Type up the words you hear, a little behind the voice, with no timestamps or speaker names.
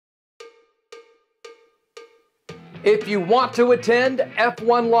If you want to attend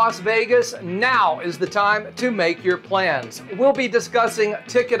F1 Las Vegas, now is the time to make your plans. We'll be discussing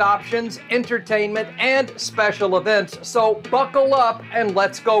ticket options, entertainment, and special events, so buckle up and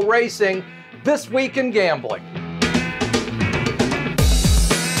let's go racing this week in gambling.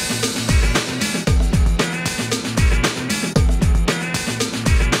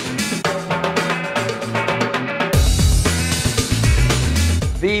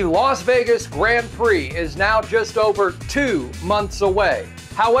 The Las Vegas Grand Prix is now just over 2 months away.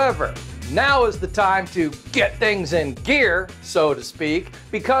 However, now is the time to get things in gear, so to speak,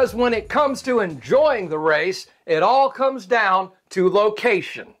 because when it comes to enjoying the race, it all comes down to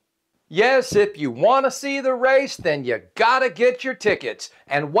location. Yes, if you want to see the race, then you gotta get your tickets,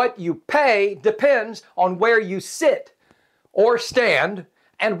 and what you pay depends on where you sit or stand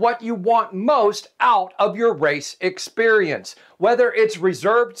and what you want most out of your race experience, whether it's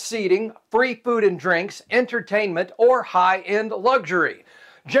reserved seating, free food and drinks, entertainment, or high-end luxury.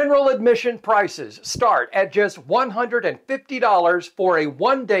 General admission prices start at just $150 for a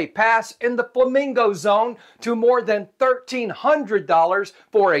one-day pass in the Flamingo Zone to more than $1,300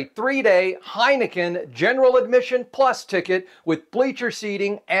 for a 3-day Heineken General Admission Plus ticket with bleacher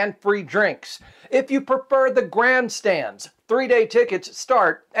seating and free drinks. If you prefer the grandstands, 3-day tickets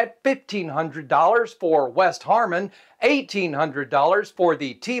start at $1,500 for West Harmon, $1,800 for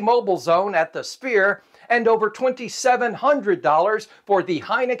the T-Mobile Zone at the Sphere, and over $2,700 for the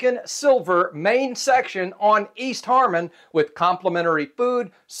Heineken Silver main section on East Harmon with complimentary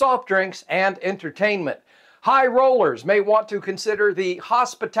food, soft drinks, and entertainment. High rollers may want to consider the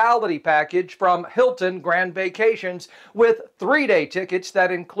hospitality package from Hilton Grand Vacations with 3-day tickets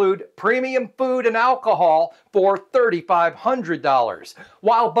that include premium food and alcohol for $3,500,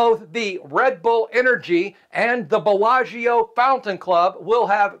 while both the Red Bull Energy and the Bellagio Fountain Club will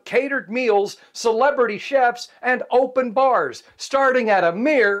have catered meals, celebrity chefs, and open bars starting at a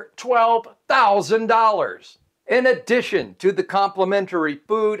mere $12,000. In addition to the complimentary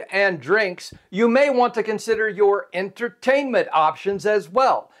food and drinks, you may want to consider your entertainment options as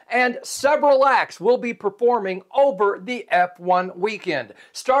well. And several acts will be performing over the F1 weekend,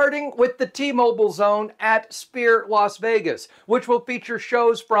 starting with the T-Mobile Zone at Sphere Las Vegas, which will feature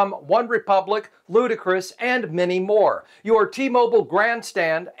shows from 𝗏𝗏𝗏𝗀𝗃, 𝗏𝗏𝗏𝗏𝗏, and many more. Your T-Mobile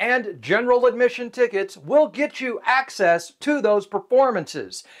Grandstand and general admission tickets will get you access to those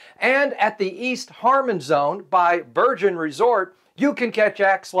performances. And at the East Harmon Zone by Virgin Resort, you can catch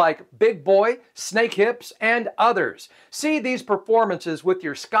acts like Big Boy, Snake Hips, and others. See these performances with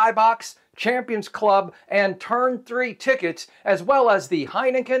your Skybox, Champions Club, and Turn 3 tickets, as well as the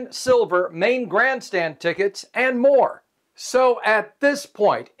Heineken Silver Main Grandstand tickets, and more. So at this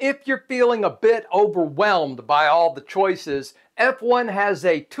point, if you're feeling a bit overwhelmed by all the choices, F1 has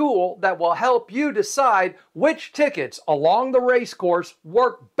a tool that will help you decide which tickets along the race course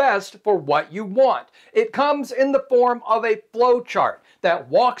work best for what you want. It comes in the form of a flow chart that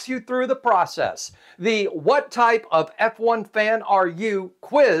walks you through the process. The "What type of F1 fan are you?"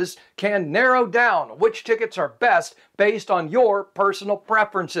 quiz can narrow down which tickets are best based on your personal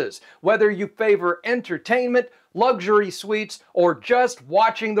preferences, whether you favor entertainment, luxury suites, or just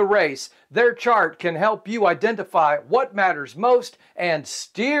watching the race. Their chart can help you identify what matters most and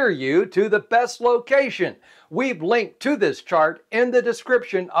steer you to the best location. We've linked to this chart in the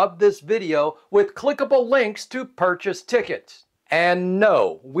description of this video with clickable links to purchase tickets. And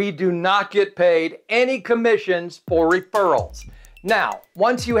no, we do not get paid any commissions for referrals. Now,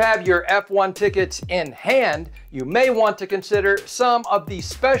 once you have your F1 tickets in hand, you may want to consider some of the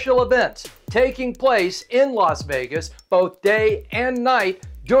special events taking place in Las Vegas both day and night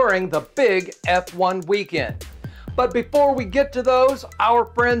during the big F1 weekend. But before we get to those, our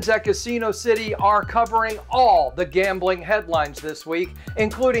friends at Casino City are covering all the gambling headlines this week,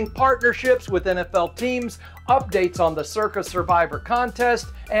 including partnerships with NFL teams, updates on the Circa Survivor contest,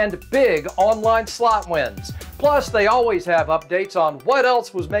 and big online slot wins. Plus, they always have updates on what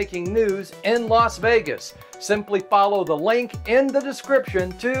else was making news in Las Vegas. Simply follow the link in the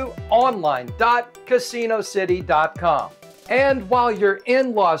description to online.casinocity.com. And while you're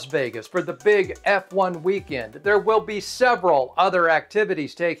in Las Vegas for the big F1 weekend, there will be several other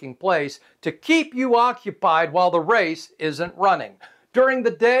activities taking place to keep you occupied while the race isn't running. During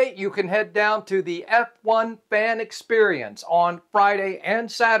the day, you can head down to the F1 Fan Experience on Friday and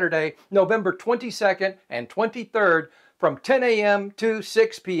Saturday, November 22nd and 23rd, from 10 a.m. to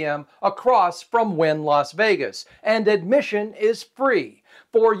 6 p.m. across from Wynn Las Vegas, and admission is free.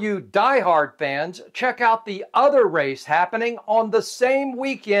 For you diehard fans, check out the other race happening on the same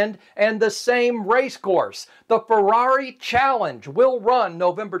weekend and the same race course, The Ferrari Challenge will run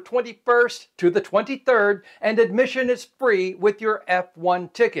November 21st to the 23rd, and admission is free with your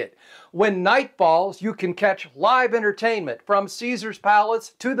F1 ticket. When night falls, you can catch live entertainment from Caesar's Palace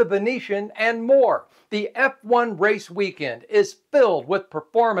to the Venetian and more. The F1 race weekend is filled with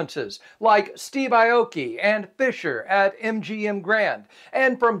performances like Steve Aoki and Fisher at MGM Grand,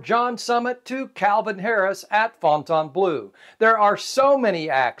 and from John Summit to Calvin Harris at Fontainebleau. There are so many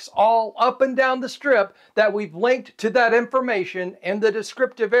acts all up and down the strip that we've linked to that information in the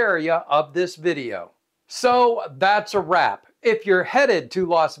descriptive area of this video. So that's a wrap. If you're headed to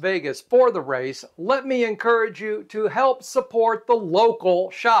Las Vegas for the race, let me encourage you to help support the local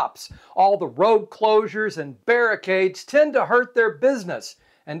shops. All the road closures and barricades tend to hurt their business,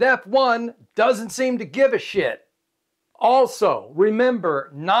 and F1 doesn't seem to give a shit. Also, remember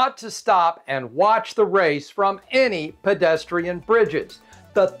not to stop and watch the race from any pedestrian bridges.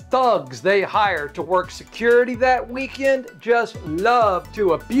 The thugs they hire to work security that weekend just love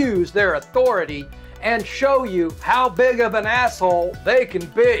to abuse their authority and show you how big of an asshole they can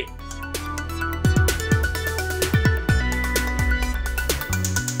be.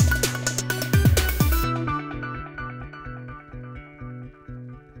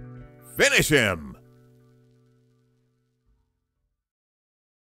 Finish him!